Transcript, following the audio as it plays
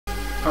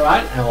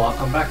Alright, and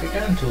welcome back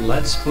again to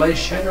Let's Play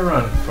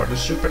Shadowrun for the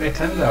Super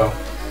Nintendo.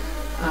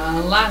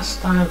 Last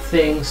time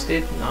things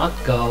did not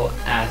go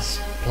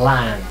as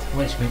planned,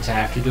 which means I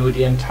have to do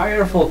the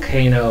entire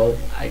volcano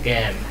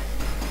again.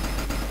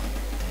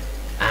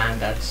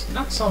 And that's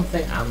not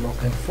something I'm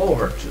looking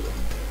forward to.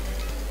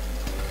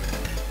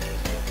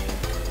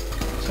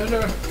 So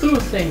there are two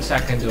things I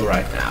can do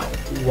right now.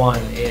 One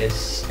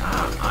is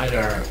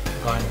either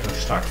going to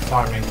start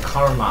farming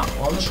karma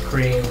on the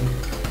screen,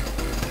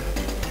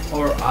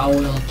 or I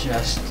will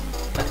just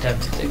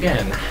attempt it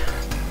again.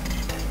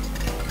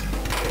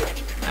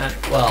 And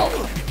well,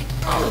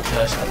 I'll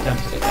just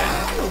attempt it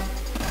again.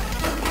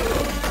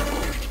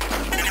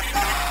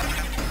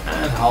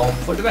 And hope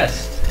for the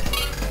best.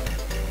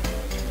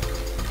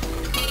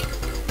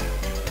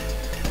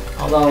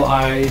 Although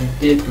I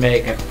did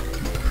make a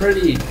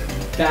pretty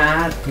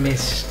bad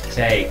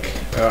mistake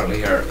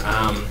earlier.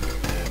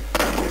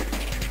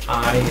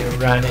 I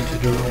ran into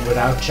the room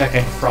without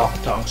checking Frog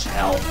Tongue's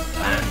health,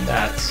 and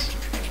that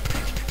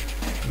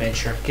made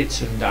sure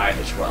Kitsune died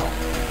as well.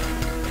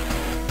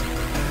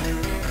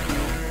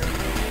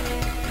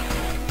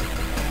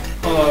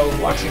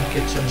 Although watching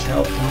Kitsune's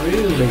health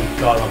really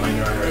got on my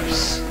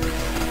nerves.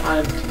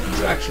 And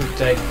to actually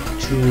take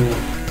 2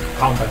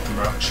 combat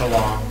mercs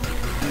along,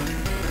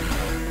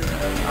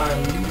 I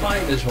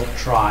might as well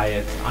try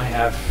it. I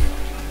have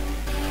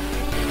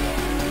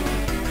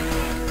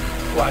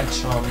quite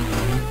some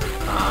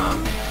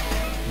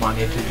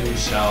money to do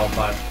so,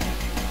 but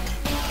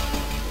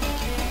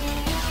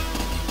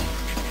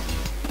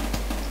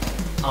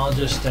I'll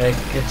just take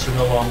Kitsune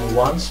along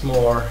once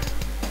more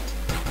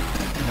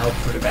and hope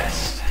for the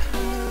best.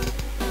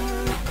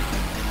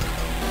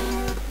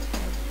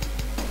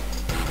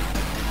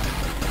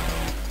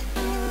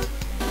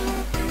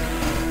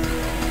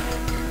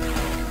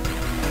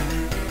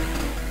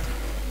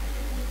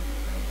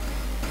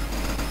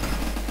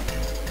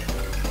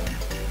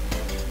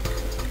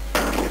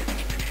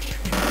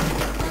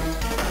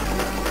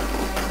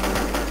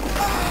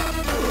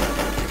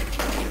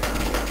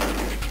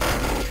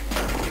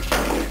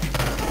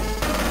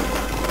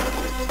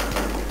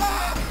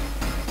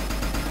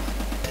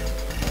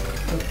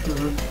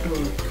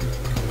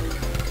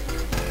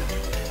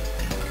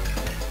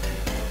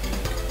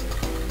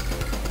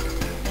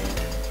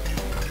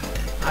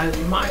 I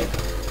might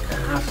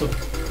have to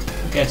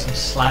get some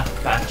slap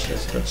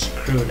patches, but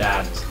screw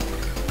that.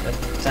 The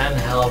 10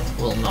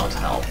 health will not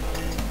help.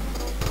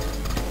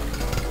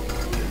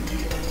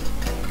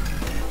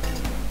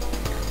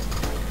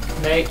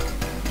 Nay.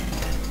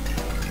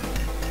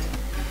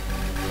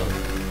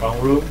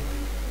 Wrong room.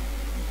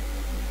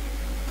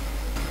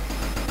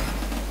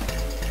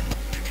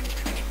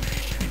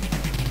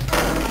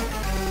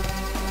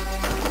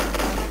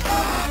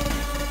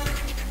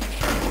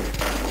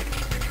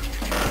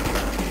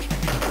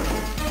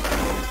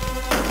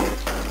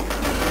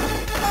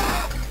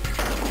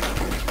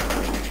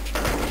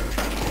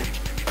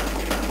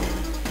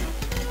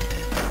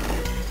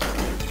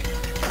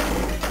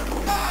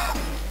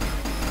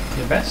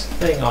 The best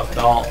thing of it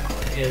all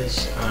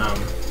is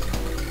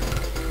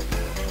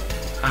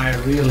I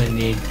really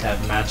need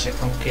that magic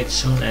from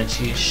Kitsune, and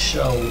she's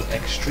so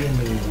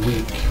extremely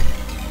weak.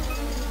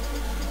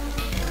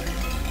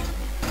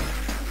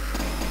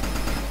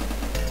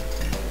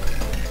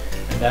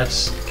 And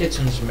that's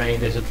Kitsune's main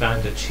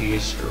disadvantage.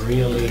 She's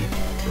really,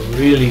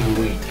 really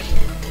weak.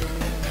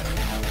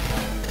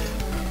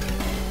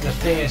 The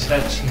thing is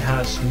that she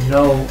has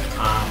no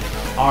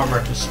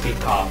armor to speak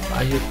of.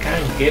 You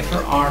can give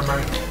her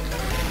armor,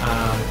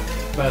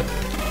 but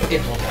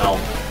it won't help.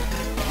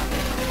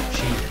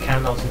 She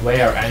cannot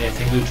wear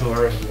anything due to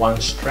her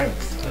 1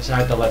 strength,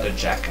 aside the leather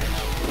jacket,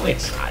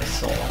 which I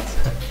thought.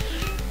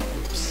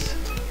 Oops.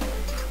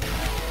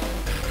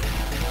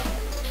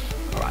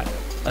 Alright,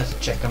 let's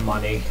check the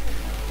money.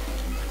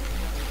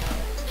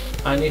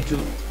 I need to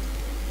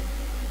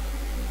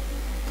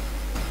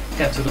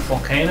get to the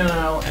volcano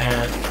now,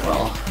 and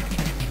well,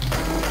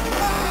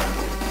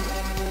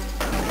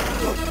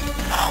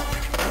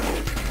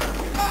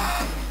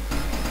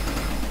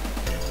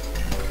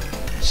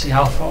 see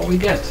how far we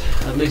get.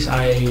 At least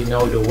I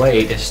know the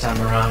way this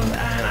time around,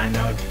 and I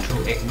know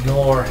to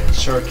ignore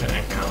certain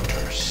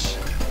encounters.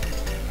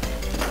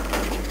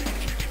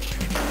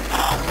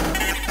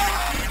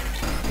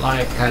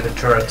 Like the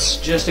turrets,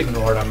 just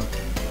ignore them.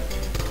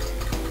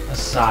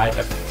 Aside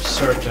of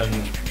certain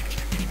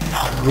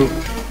group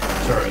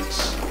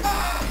turrets,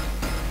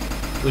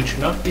 which should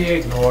not be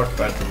ignored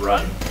but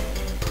run.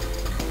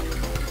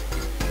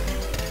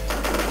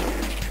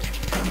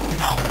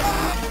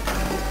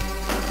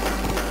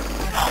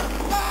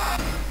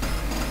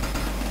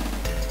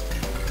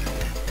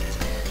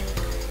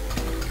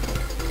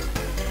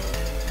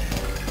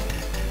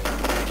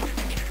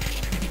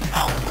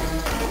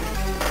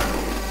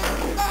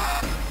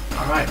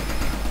 Alright.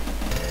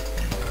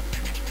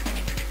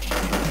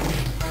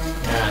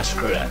 Yeah,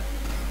 screw that.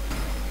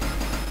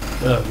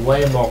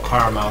 Way more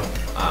karma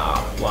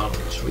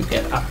once we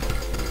get up.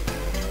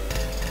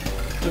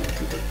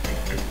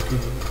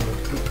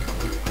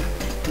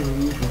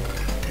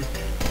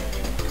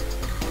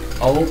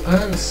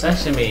 Open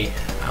sesame.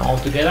 I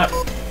want to get up.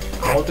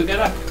 I want to get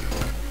up.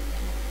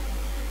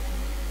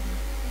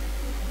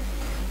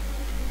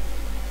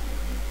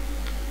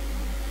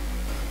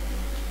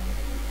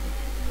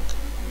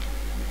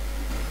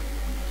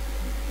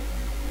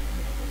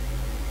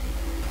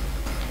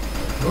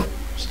 Oop,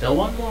 still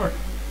one more.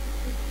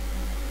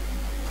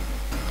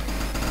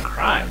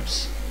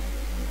 Crimes.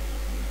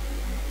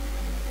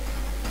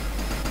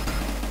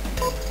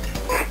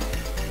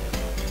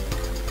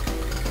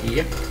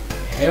 Yep.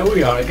 Here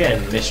we are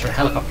again, Mr.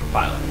 Helicopter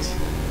Pilot.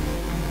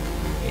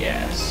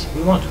 Yes,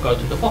 we want to go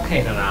to the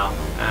volcano now,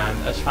 and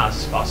as fast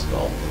as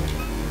possible.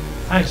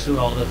 Thanks to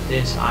all of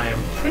this, I am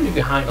pretty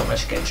behind on my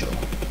schedule.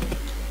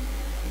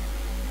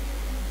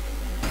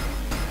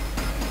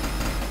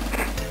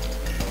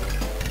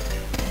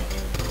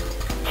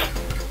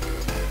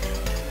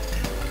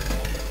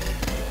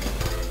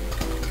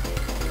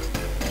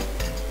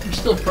 I'm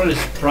still pretty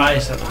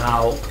surprised at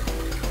how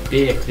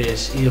big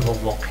this evil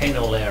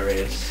volcano lair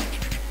is.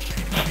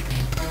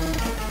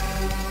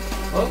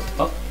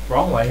 Oh,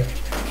 wrong way.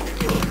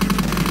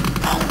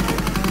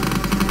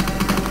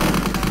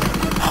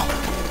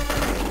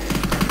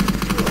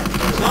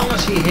 As long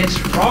as he hits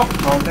frog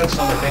tongue, that's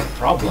not a big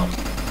problem.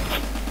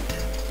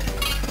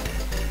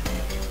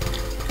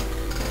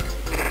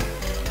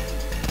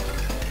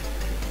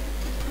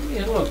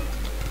 Yeah, look.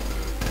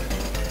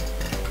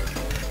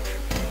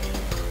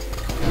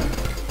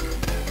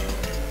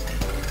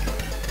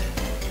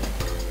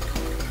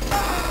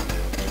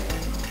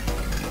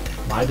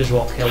 Might as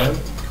well kill him.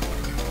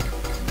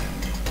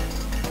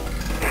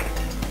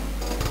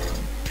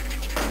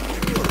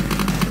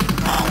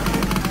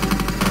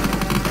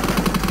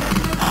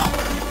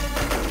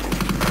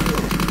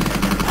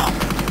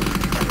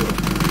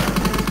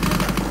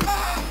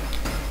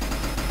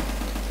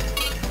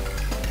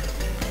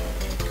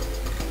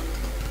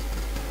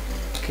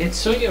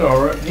 So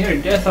you're near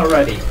death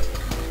already.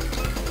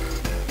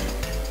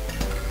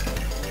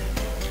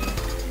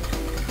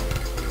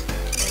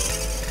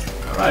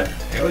 Alright,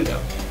 here we go.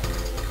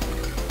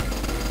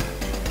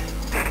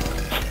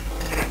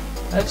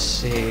 Let's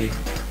see.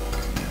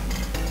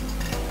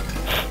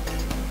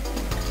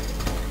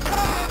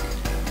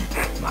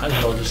 Might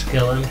as well just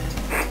kill him.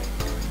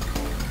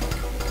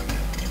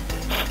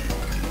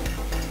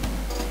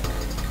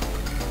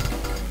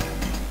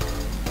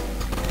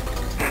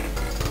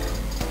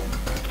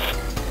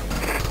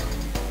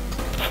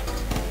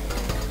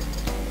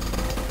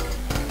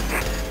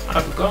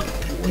 I forgot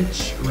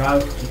which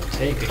route to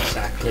take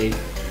exactly.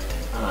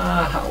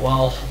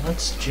 Well,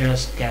 let's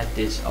just get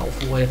this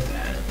over with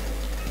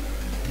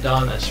and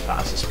done as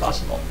fast as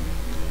possible.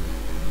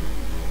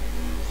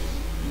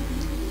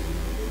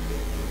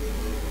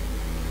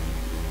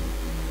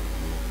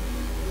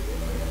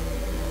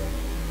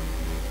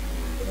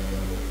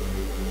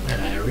 And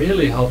I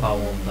really hope I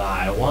won't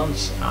die.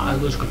 Once I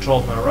lose control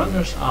of my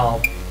runners,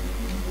 I'll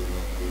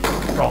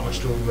promise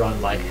to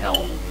run like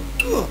hell.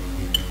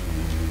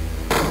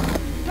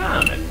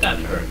 Damn it, that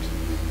hurt.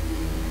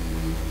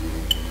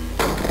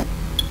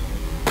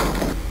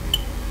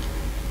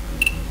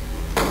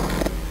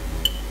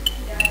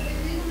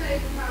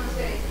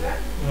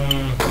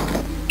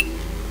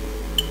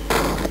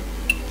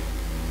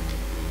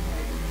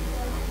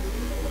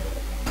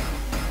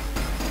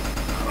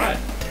 Alright.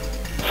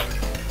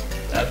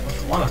 That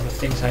was one of the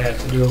things I had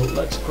to do.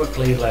 Let's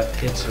quickly let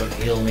Kitsu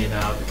heal me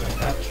now because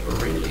that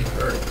really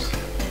hurts.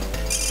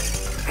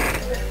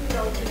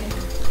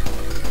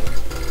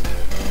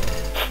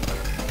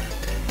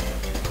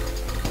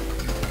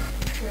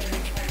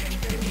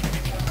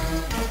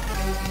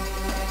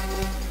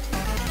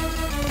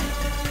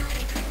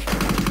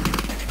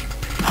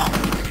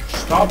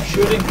 Stop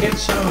shooting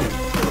Kitsu!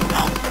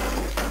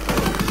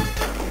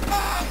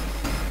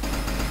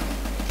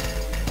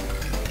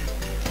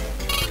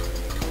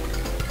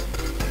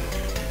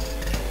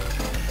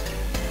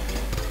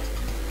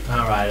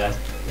 Alright, that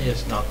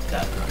is not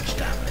that much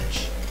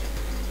damage.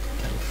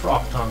 And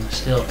Frog Tongue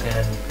still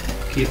can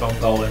keep on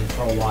going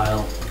for a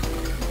while.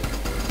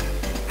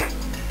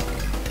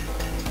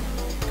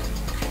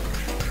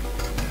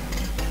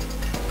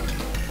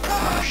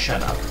 Oh,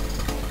 shut up.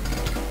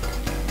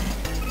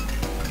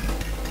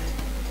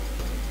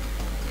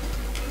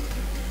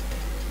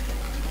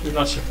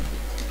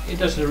 It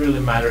doesn't really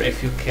matter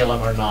if you kill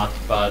him or not,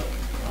 but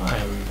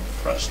I'm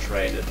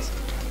frustrated.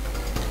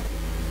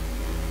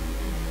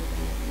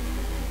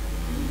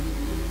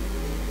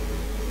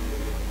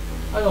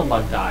 I don't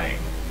like dying.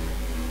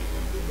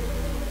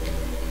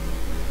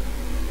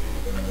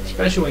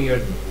 Especially when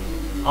you're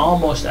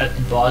almost at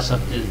the boss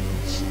of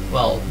this,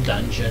 well,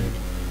 dungeon.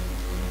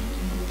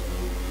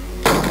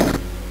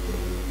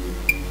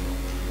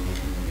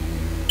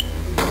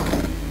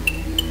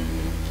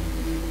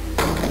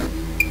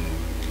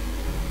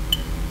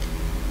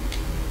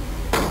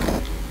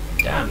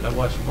 There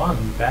was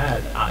one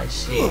bad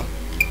IC.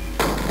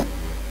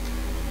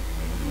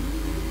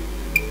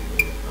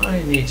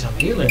 I need some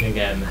healing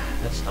again.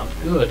 That's not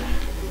good.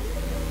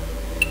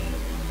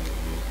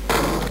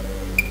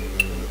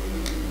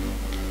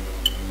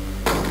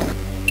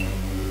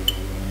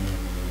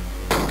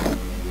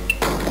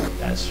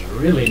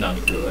 really not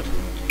good.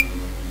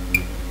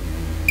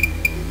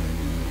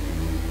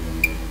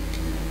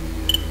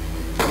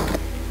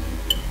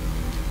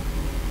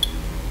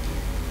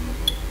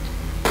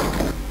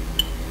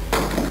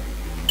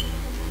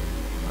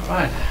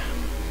 Alright.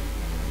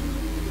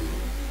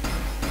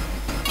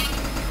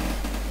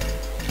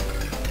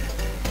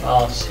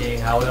 Well, seeing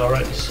how we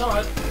already saw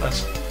it,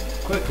 let's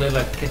quickly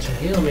let Kitchen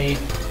heal me.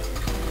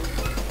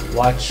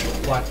 Watch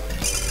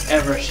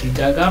whatever she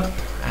dug up,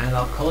 and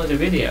I'll call it a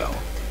video.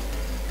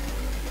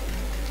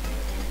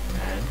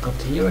 And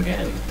continue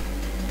again.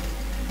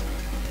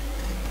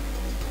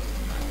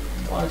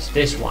 What's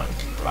this one,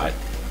 right?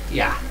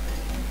 Yeah.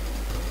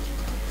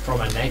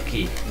 From a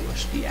Neki, who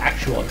was the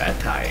actual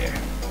bad guy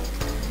here.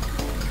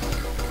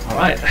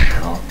 Alright,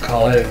 I'll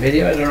call it a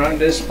video at around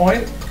this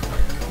point.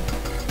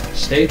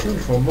 Stay tuned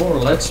for more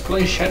Let's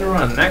Play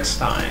Shadowrun next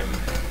time.